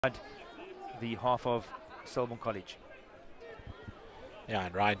The half of Selborne College. Yeah,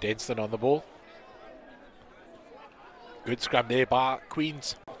 and Ryan Denston on the ball. Good scrum there by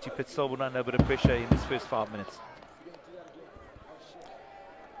Queens. To put Selborne under a bit of pressure in this first 5 minutes.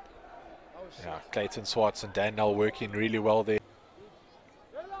 Yeah, Clayton Swartz and Dan Null working really well there.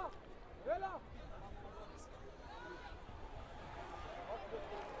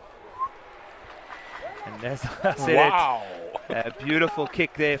 And as I said, wow. A beautiful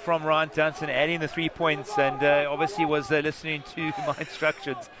kick there from Ryan Dunstan, adding the 3 points, and obviously was listening to my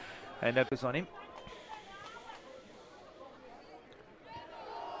instructions, and that was on him.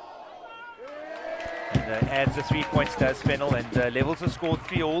 And adds the 3 points, does Fennell, and levels the score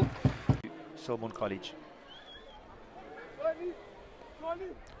 3-all. Selborne College.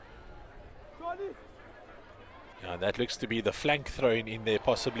 Yeah, that looks to be the flank thrown in there,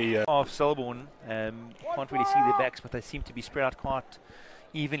 possibly. Of Selborne, can't really see their backs, but they seem to be spread out quite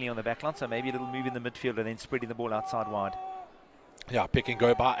evenly on the back line, so maybe a little move in the midfield and then spreading the ball outside wide. Yeah, pick and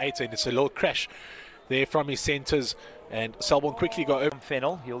go by 8, and it's a little crash there from his centres, and Selborne quickly go over.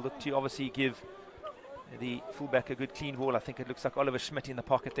 Fennell, he'll look to obviously give the fullback a good clean ball. I think it looks like Oliver Schmidt in the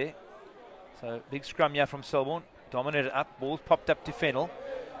pocket there. So big scrum here from Selborne, dominated up, ball popped up to Fennell.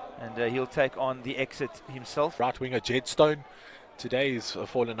 And he'll take on the exit himself. Right winger Jedstone today is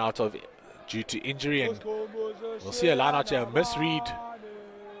fallen out of due to injury, and we'll see a line out here, misread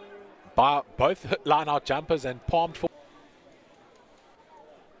by both line out jumpers and palmed for.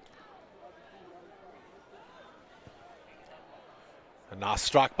 A nice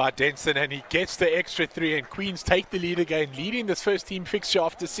strike by Denson, and he gets the extra 3, and Queens take the lead again, leading this first team fixture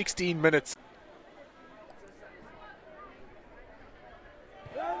after 16 minutes.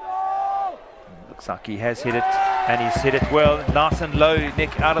 Looks like he has hit it, and he's hit it well, nice and low,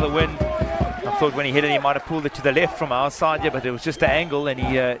 Nick, out of the wind. I thought when he hit it he might have pulled it to the left from our side, yeah, but it was just the angle, and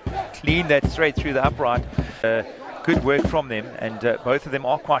he cleaned that straight through the upright. Good work from them, and both of them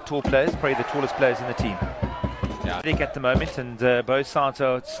are quite tall players, probably the tallest players in the team. Yeah. At the moment, and both sides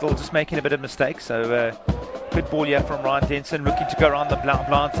are still just making a bit of mistakes, so good ball here from Ryan Denson, looking to go around the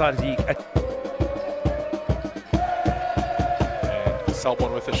blind side as he...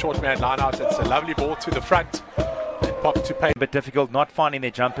 Selborne with a short man line out. It's a lovely ball to the front and pop to pay. A bit difficult not finding their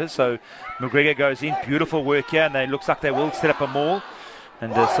jumpers, so McGregor goes in. Beautiful work here, and it looks like they will set up a maul,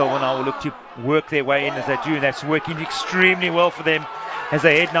 and Selborne now will look to work their way in as they do, and that's working extremely well for them as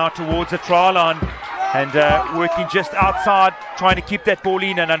they head now towards the try line, and working just outside, trying to keep that ball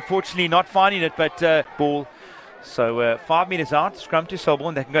in, and unfortunately not finding it, but ball. So 5 meters out, scrum to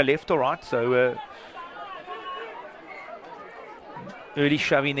Selborne. They can go left or right, so early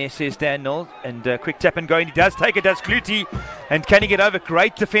shoving there, says Dan Null, and quick tap and going. He does take it, does Clutie, and can he get over?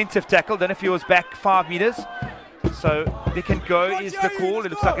 Great defensive tackle. Don't know if he was back 5 meters. So they can go is the call. It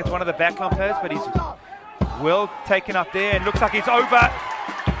looks like it's one of the backline players, but he's well taken up there, and looks like he's over.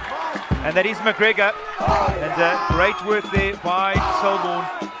 And that is McGregor. And great work there by Selborne.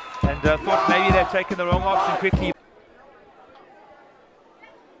 And thought maybe they've taken the wrong option quickly.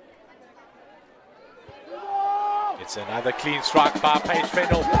 It's another clean strike by Paige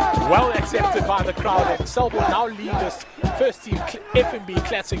Fennell, well accepted by the crowd, and Selborne now lead this first team FNB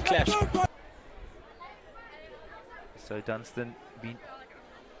Classic Clash. So Dunstan been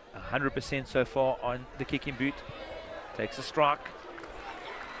 100% so far on the kicking boot, takes a strike,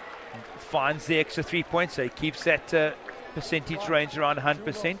 finds the extra 3 points, so he keeps that percentage range around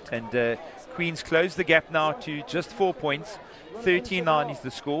 100%, and Queens close the gap now to just 4 points. 13-9 is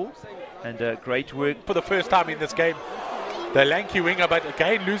the score. And great work for the first time in this game. The lanky winger, but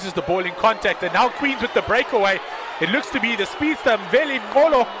again loses the ball in contact, and now Queens with the breakaway. It looks to be the speedster Mveli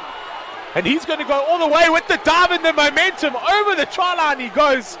Mkolo, and he's going to go all the way with the dive and the momentum over the try line. He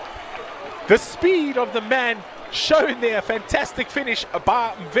goes. The speed of the man shown there. Fantastic finish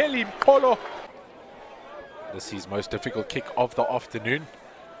by Mveli Mkolo. This is his most difficult kick of the afternoon.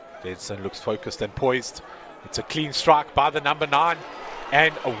 Denson looks focused and poised. It's a clean strike by the number 9.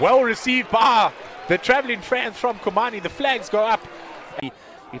 And well received by the travelling fans from Komani. The flags go up.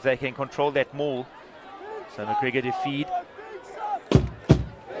 If they can control that maul. So McGregor to feed.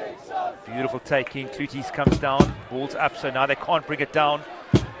 Beautiful taking. Cluties comes down. Ball's up, so now they can't bring it down.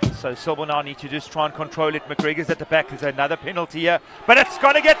 So Selborne now need to just try and control it. McGregor's at the back. There's another penalty here. But it's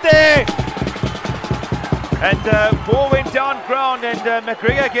got to get there! And ball went down ground, and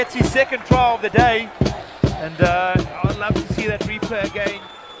McGregor gets his second try of the day. And I'd love to see that replay again.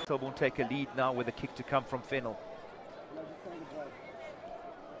 Selborne take a lead now with a kick to come from Fennell.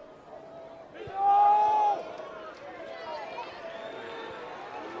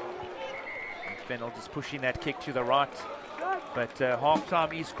 And Fennell just pushing that kick to the right. But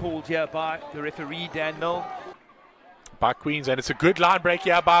half-time is called here by the referee, Dan Mill. By Queens, and it's a good line break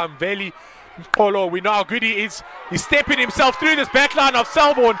here by Mveli Nkolo. We know how good he is. He's stepping himself through this back line of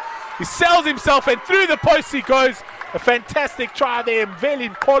Selborne. He sells himself, and through the post he goes. A fantastic try there,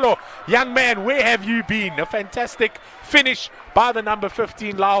 Mveli Nkolo. Young man, where have you been? A fantastic finish by the number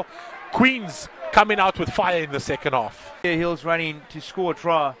 15, Lau. Queens coming out with fire in the second half. Hill's running to score a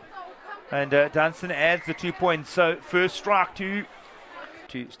try, and Dunstan adds the 2 points. So first strike to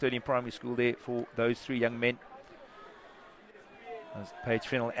Sterling Primary School there for those three young men. As Page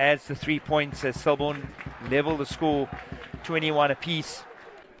Fennell adds the 3 points as Selborne level the score, 21 apiece.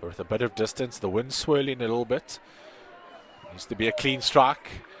 But with a bit of distance, the wind swirling a little bit. Needs to be a clean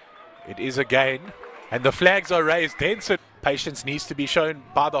strike. It is a gain, and the flags are raised. Denson, patience needs to be shown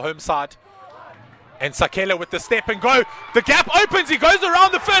by the home side. And Sakela with the step and go. The gap opens. He goes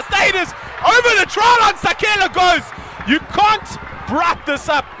around the first aiders. Over the try line, Sakela goes. You can't brat this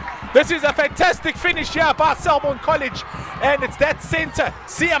up. This is a fantastic finish here by Selborne College. And it's that centre,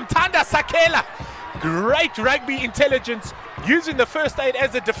 Siamtanda Sakela. Great rugby intelligence, using the first aid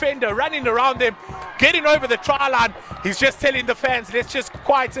as a defender, running around them, getting over the try line. He's just telling the fans, let's just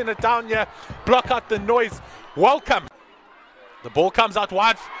quieten it down here, block out the noise. Welcome. The ball comes out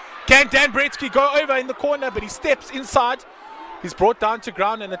wide. Can Dan Bretsky go over in the corner, but he steps inside. He's brought down to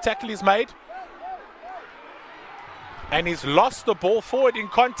ground and a tackle is made. And he's lost the ball forward in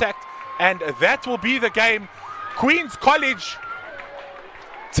contact, and that will be the game. Queens College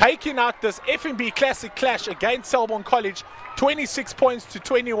taking out this FNB Classic clash against Selborne College, 26 points to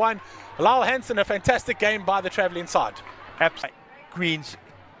 21. Lyle Hansen, a fantastic game by the travelling side. Queens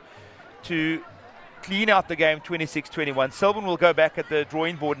to clean out the game, 26-21. Selborne will go back at the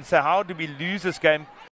drawing board and say, how do we lose this game?